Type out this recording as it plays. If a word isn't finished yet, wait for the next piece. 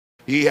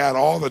He had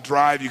all the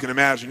drive you can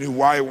imagine, knew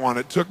why he wanted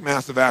it, took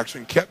massive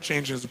action, kept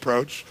changing his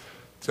approach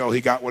until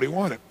he got what he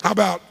wanted. How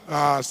about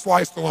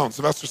Sylvester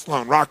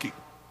Stallone, Rocky?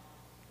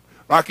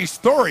 Rocky's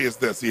story is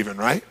this even,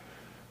 right?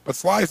 But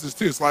Sly's is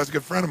too. Sly's a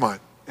good friend of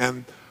mine.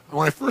 And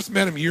when I first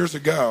met him years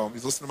ago,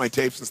 he's listening to my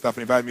tapes and stuff,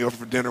 and he invited me over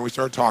for dinner. We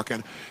started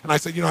talking. And I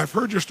said, I've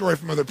heard your story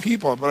from other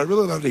people, but I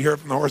really love to hear it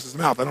from the horse's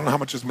mouth. I don't know how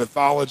much is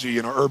mythology,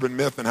 urban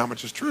myth, and how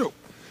much is true.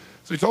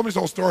 So he told me his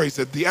whole story. He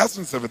said the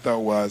essence of it, though,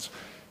 was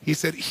he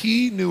said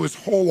he knew his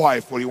whole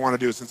life what he wanted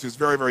to do since he was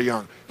very, very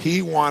young.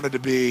 He wanted to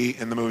be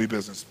in the movie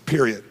business,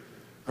 period.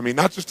 I mean,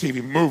 not just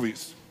TV,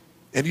 movies.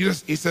 And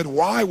he said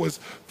why was,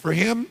 for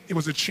him, it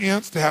was a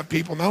chance to have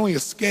people not only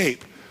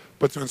escape,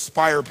 but to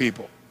inspire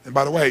people. And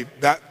by the way,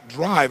 that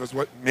drive is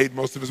what made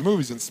most of his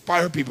movies,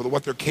 inspire people to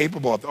what they're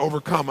capable of, to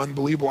overcome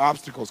unbelievable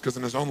obstacles, because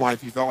in his own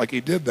life, he felt like he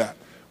did that.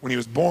 When he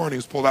was born, he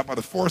was pulled out by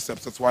the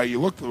forceps. That's why he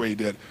looked the way he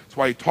did. That's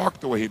why he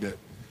talked the way he did.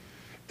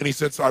 And he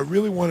said, so I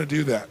really want to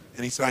do that.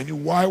 And he said, I knew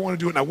why I wanted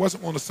to do it, and I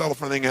wasn't willing to settle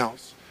for anything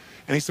else.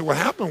 And he said, what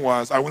happened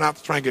was, I went out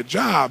to try and get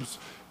jobs,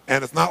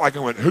 and it's not like I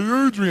went,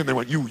 hey, Adrian. They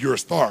went, you're a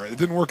star. It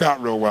didn't work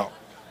out real well.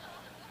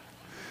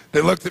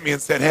 They looked at me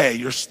and said, hey,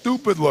 you're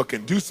stupid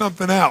looking. Do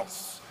something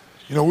else.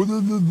 What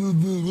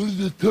is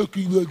this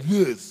talking like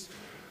this?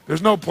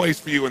 There's no place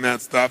for you in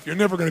that stuff. You're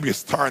never going to be a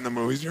star in the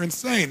movies. You're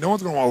insane. No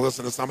one's going to want to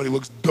listen to somebody who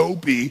looks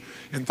dopey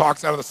and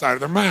talks out of the side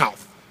of their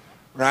mouth,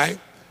 right?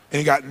 And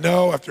he got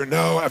no after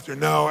no after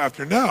no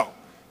after no.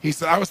 He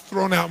said, I was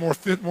thrown out more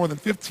than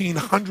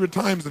 1,500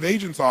 times of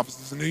agents'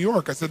 offices in New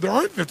York. I said, there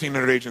aren't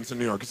 1,500 agents in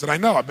New York. He said, I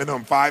know. I've been to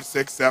them 5,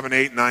 6, 7,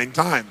 8, 9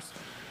 times.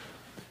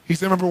 He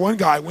said, I remember one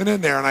guy went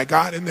in there, and I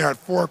got in there at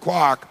 4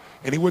 o'clock,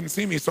 and he wouldn't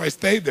see me, so I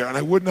stayed there, and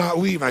I would not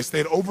leave. And I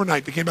stayed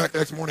overnight. They came back the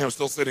next morning. I was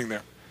still sitting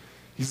there.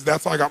 He said,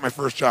 that's how I got my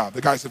first job.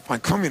 The guy said, fine,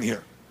 come in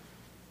here.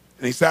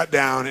 And he sat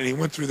down, and he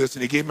went through this,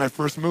 and he gave me my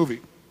first movie.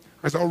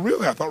 I said, oh,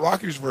 really? I thought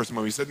Rocky was your first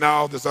movie. He said,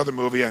 no, this other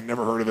movie. I'd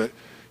never heard of it.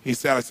 I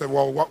said,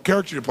 well, what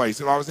character did you play? He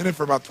said, well, I was in it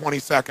for about 20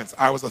 seconds.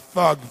 I was a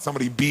thug that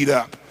somebody beat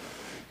up.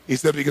 He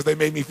said, because they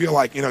made me feel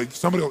like,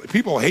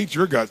 people hate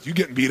your guts. You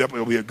getting beat up,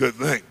 it'll be a good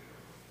thing.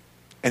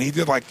 And he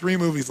did like 3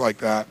 movies like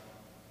that.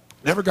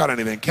 Never got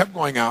anything. Kept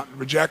going out.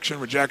 Rejection,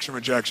 rejection,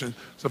 rejection.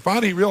 So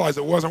finally he realized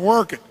it wasn't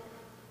working.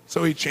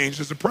 So he changed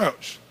his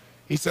approach.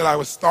 He said, I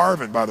was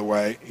starving, by the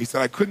way. He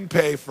said, I couldn't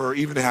pay for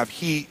even to have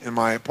heat in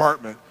my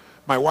apartment.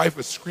 My wife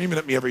was screaming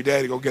at me every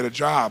day to go get a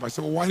job. I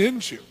said, well, why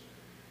didn't you?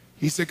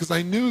 He said, because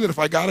I knew that if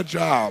I got a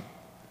job,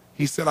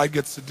 he said, I'd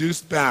get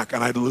seduced back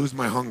and I'd lose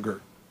my hunger.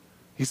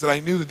 He said, I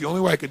knew that the only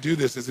way I could do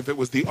this is if it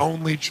was the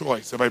only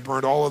choice, if I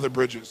burned all other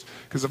bridges.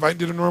 Because if I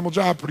did a normal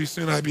job, pretty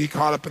soon I'd be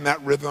caught up in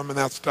that rhythm and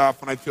that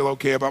stuff, and I'd feel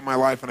okay about my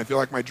life, and I feel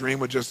like my dream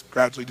would just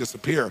gradually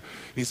disappear. And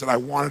he said, I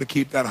wanted to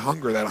keep that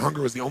hunger. That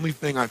hunger was the only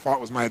thing I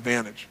thought was my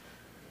advantage.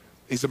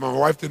 He said, my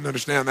wife didn't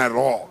understand that at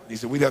all. He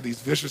said, we'd have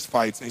these vicious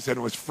fights, and he said,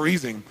 it was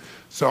freezing.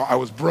 So I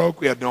was broke,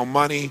 we had no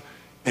money,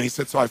 and he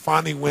said, so I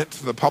finally went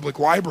to the public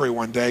library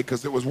one day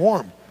because it was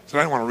warm. So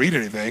I didn't want to read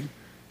anything.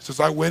 He says,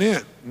 I went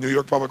in, New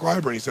York Public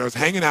Library. He said, I was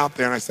hanging out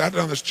there, and I sat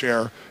down in this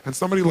chair, and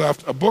somebody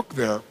left a book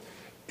there.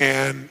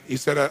 And he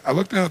said, I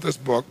looked down at this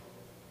book,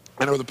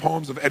 and it were the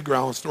poems of Edgar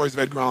Allan, stories of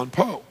Edgar Allan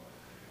Poe.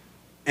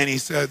 And he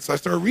said, so I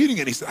started reading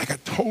it, and he said, I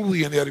got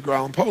totally into Edgar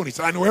Allan Poe. And he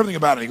said, I know everything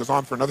about it. He goes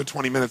on for another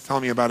 20 minutes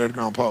telling me about Edgar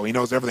Allan Poe. He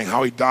knows everything,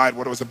 how he died,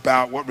 what it was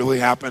about, what really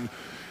happened.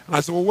 And I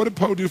said, well, what did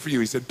Poe do for you?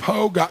 He said,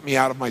 Poe got me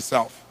out of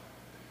myself.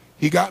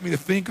 He got me to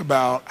think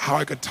about how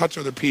I could touch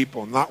other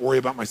people and not worry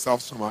about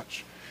myself so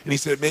much. And he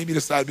said, it made me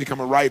decide to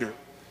become a writer.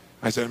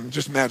 I said,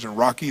 just imagine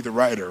Rocky the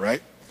writer,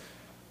 right?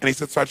 And he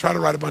said, so I tried to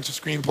write a bunch of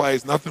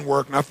screenplays, nothing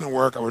worked.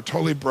 I was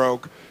totally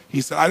broke.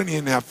 He said, I didn't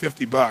even have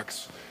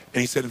 $50.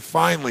 And he said, and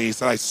finally, he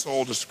said, I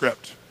sold a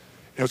script.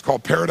 It was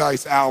called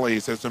Paradise Alley. He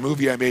said, it's a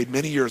movie I made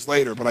many years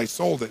later, but I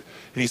sold it.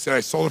 And he said,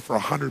 I sold it for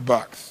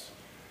 $100.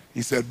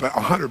 He said, but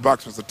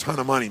 $100 was a ton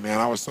of money, man.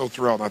 I was so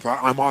thrilled. I thought,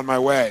 I'm on my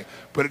way.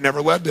 But it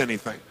never led to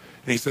anything.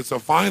 And he said, so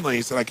finally,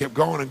 he said, I kept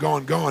going and going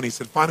and going. He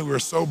said, finally, we were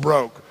so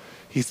broke.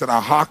 He said,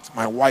 I hawked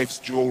my wife's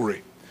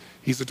jewelry.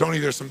 He said, Tony,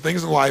 there's some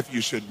things in life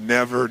you should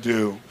never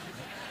do.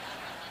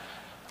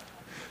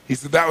 He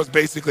said, that was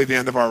basically the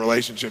end of our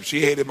relationship.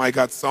 She hated my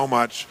guts so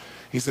much.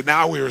 He said,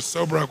 now we were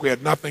so broke, we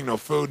had nothing, no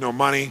food, no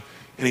money.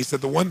 And he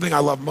said, the one thing I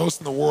loved most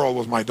in the world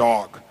was my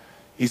dog.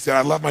 He said,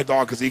 I love my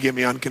dog because he gave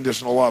me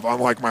unconditional love,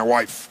 unlike my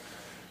wife.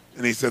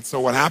 And he said, so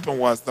what happened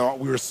was, though,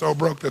 we were so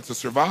broke that to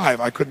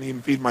survive, I couldn't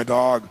even feed my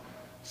dog.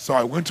 So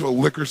I went to a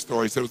liquor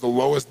store. He said, it was the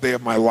lowest day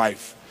of my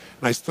life.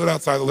 And I stood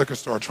outside the liquor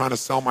store trying to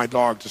sell my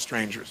dog to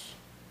strangers.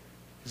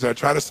 He said, I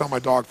tried to sell my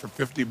dog for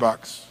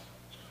 $50.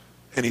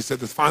 And he said,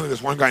 finally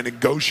this one guy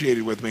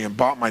negotiated with me and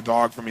bought my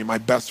dog for me, my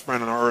best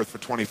friend on earth, for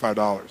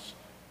 $25.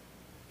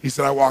 He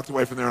said, I walked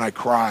away from there and I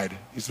cried.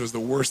 He said, it was the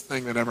worst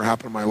thing that ever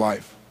happened in my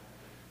life.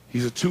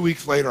 He said, 2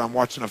 weeks later, I'm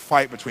watching a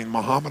fight between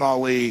Muhammad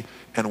Ali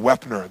and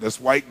Wepner,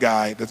 this white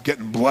guy that's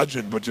getting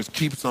bludgeoned but just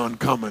keeps on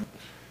coming.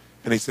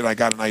 And he said, I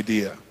got an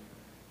idea.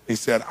 He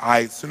said,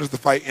 as soon as the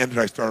fight ended,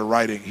 I started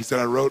writing. He said,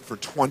 I wrote for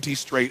 20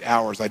 straight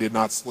hours. I did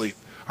not sleep.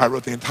 I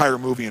wrote the entire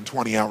movie in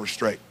 20 hours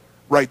straight.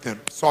 right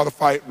then. Saw the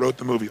fight, wrote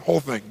the movie,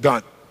 whole thing,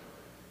 done.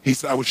 He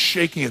said, I was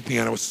shaking at the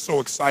end. I was so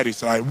excited. He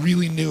said, I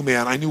really knew,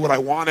 man. I knew what I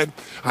wanted.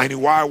 I knew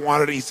why I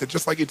wanted it. He said,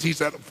 just like you teach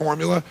that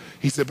formula.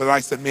 He said, but I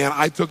said, man,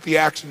 I took the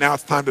action. Now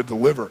it's time to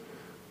deliver.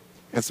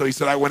 And so he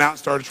said, I went out and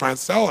started trying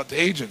to sell it to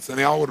agents. And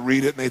they all would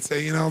read it, and they'd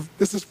say, you know,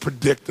 this is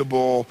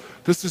predictable.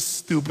 This is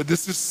stupid.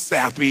 This is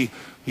sappy.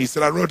 He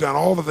said, I wrote down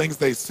all the things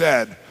they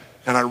said,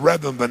 and I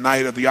read them the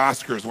night of the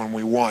Oscars when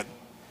we won.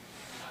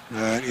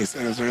 He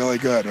said, it was really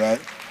good, right?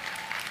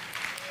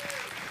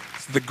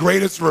 The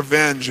greatest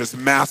revenge is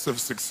massive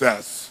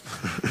success.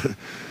 And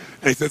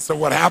he said, so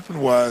what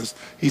happened was,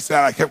 he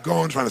said, I kept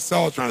going, trying to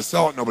sell it,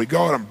 nobody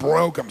going, I'm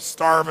broke, I'm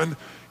starving.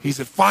 He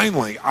said,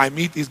 finally, I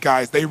meet these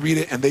guys, they read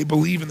it, and they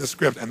believe in the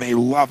script, and they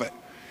love it.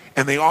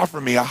 And they offer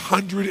me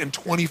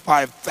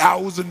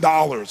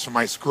 $125,000 for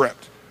my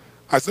script.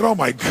 I said, oh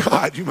my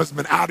God, you must have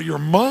been out of your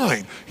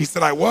mind. He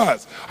said, I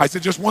was. I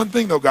said, just one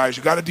thing though, guys,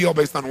 you got a deal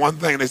based on one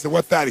thing. And they said,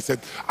 what's that? He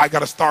said, I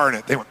got a star in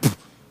it. They went, pfft.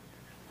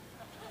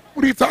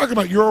 What are you talking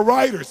about? You're a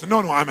writer. I said, no,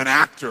 I'm an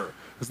actor.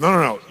 I said,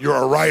 no, you're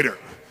a writer.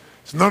 I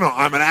said, no,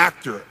 I'm an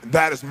actor.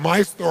 That is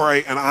my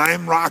story, and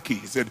I'm Rocky.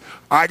 He said,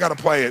 I got to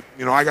play it.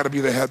 You know, I got to be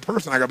the head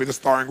person. I got to be the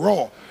starring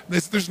role. And they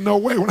said, there's no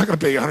way. We're not going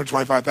to pay you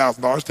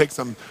 $125,000, take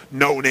some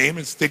no name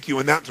and stick you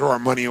in that and throw our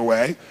money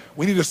away.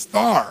 We need a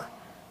star,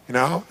 you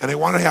know? And they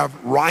want to have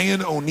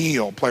Ryan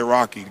O'Neal play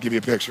Rocky, to give you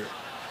a picture.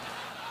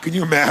 Can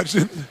you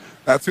imagine?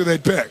 That's who they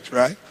picked,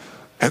 right?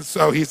 And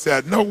so he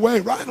said, no way,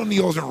 Ryan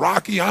O'Neal isn't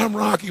Rocky, I'm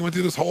Rocky. Went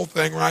through this whole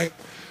thing, right?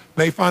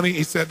 They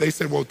finally, they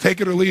said, well,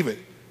 take it or leave it.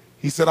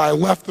 He said, I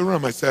left the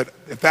room. I said,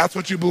 if that's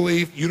what you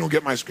believe, you don't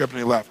get my script, and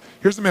he left.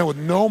 Here's a man with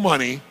no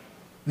money,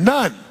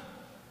 none,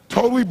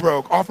 totally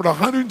broke, offered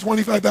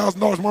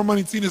 $125,000, more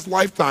money he'd seen in his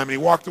lifetime, and he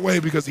walked away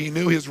because he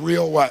knew his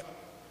real what?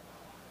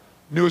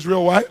 Knew his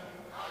real what?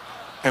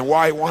 And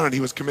why he wanted it, he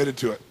was committed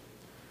to it.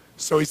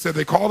 So he said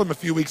they called him a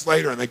few weeks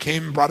later, and they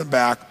came and brought him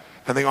back,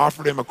 and they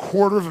offered him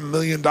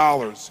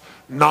 $250,000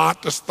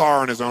 not to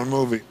star in his own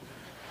movie.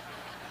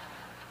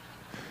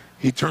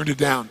 He turned it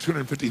down,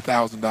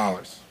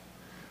 $250,000.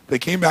 They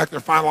came back, their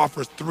final offer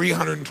was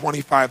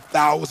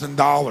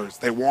 $325,000.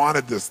 They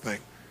wanted this thing.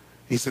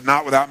 He said,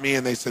 not without me,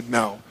 and they said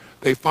no.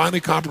 They finally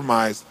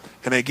compromised,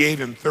 and they gave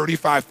him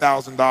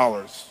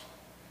 $35,000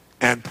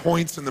 and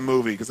points in the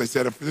movie, because they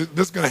said, if this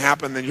is going to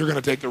happen, then you're going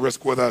to take the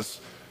risk with us.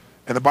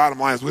 And the bottom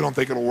line is, we don't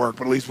think it'll work,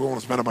 but at least we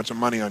won't spend a bunch of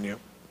money on you.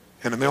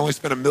 And then they only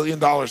spent $1 million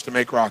to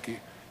make Rocky,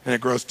 and it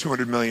grossed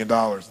 $200 million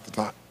at the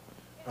time.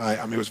 Right?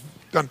 I mean, it was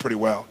done pretty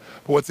well.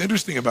 But what's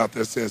interesting about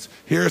this is,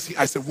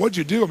 I said, what'd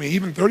you do? I mean,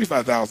 even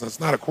 $35,000, it's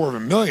not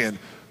 $250,000.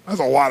 That's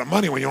a lot of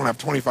money when you don't have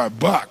 25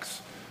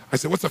 bucks. I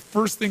said, what's the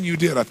first thing you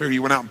did? I figured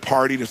you went out and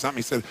partied or something.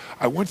 He said,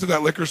 I went to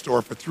that liquor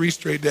store for 3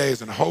 straight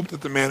days and hoped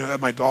that the man who had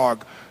my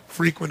dog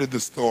frequented the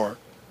store.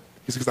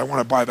 He said, because I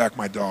want to buy back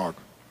my dog.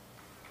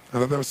 I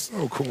thought that was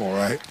so cool,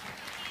 right?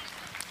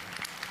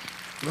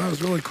 That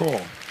was really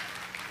cool.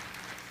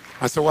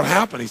 I said, what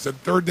happened? He said,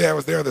 third day I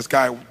was there, this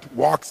guy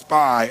walks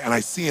by, and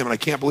I see him, and I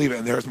can't believe it,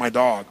 and there's my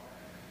dog.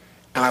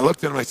 And I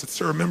looked at him, and I said,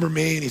 sir, remember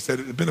me? And he said,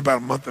 it had been about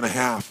a month and a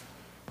half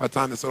by the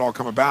time this had all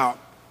come about.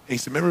 And he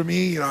said, remember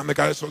me? You know, I'm the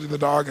guy that sold you the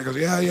dog. I goes,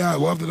 yeah, I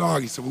love the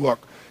dog. He said, well,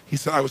 look. He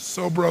said, I was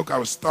so broke, I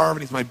was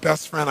starving. He's my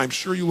best friend. I'm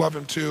sure you love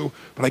him too,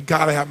 but I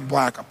got to have him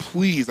black.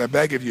 Please, I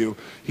beg of you.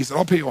 He said,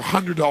 I'll pay you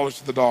 $100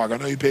 for the dog. I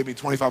know you paid me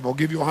 $25, but I'll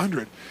give you $100.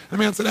 And the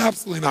man said,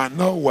 absolutely not,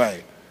 no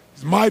way.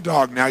 He's my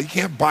dog now. You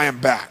can't buy him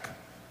back.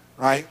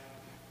 Right?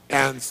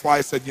 And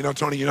Sly said, you know,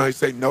 Tony, you know how you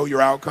say know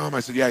your outcome?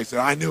 I said, yeah. He said,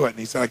 I knew it. And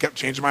he said, I kept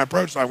changing my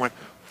approach, so I went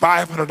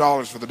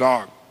 $500 for the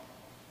dog.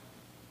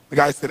 The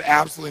guy said,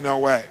 absolutely no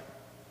way.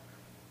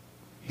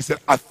 He said,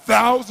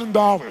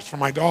 $1,000 for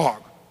my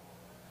dog.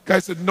 The guy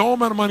said, no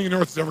amount of money on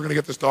earth is ever going to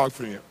get this dog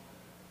from you.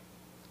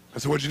 I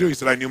said, what'd you do? He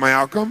said, I knew my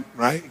outcome,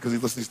 right? Because he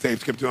listened to these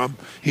tapes, kept to him.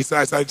 He said,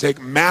 I decided to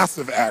take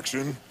massive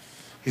action.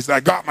 He said, I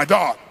got my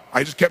dog.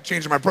 I just kept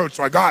changing my approach,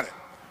 so I got it.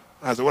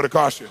 I said, what'd it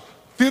cost you?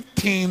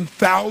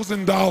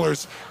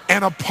 $15,000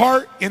 and a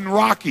part in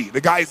Rocky.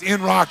 The guy's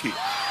in Rocky.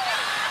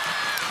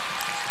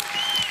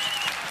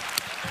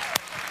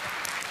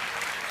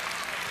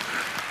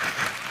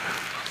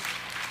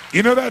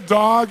 You know that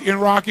dog in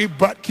Rocky,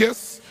 Butt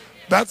Kiss?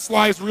 That's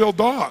Sly's real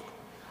dog,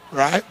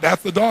 right?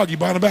 That's the dog. He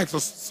bought him back.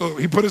 So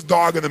he put his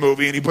dog in the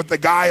movie, and he put the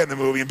guy in the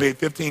movie and paid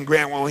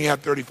 $15,000 while he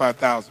had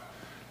 $35,000. Isn't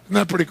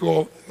that pretty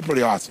cool?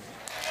 Pretty awesome.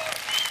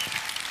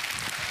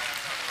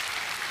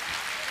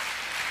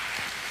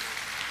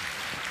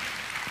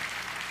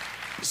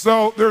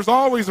 So there's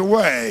always a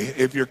way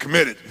if you're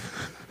committed.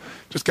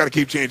 Just got to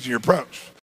keep changing your approach.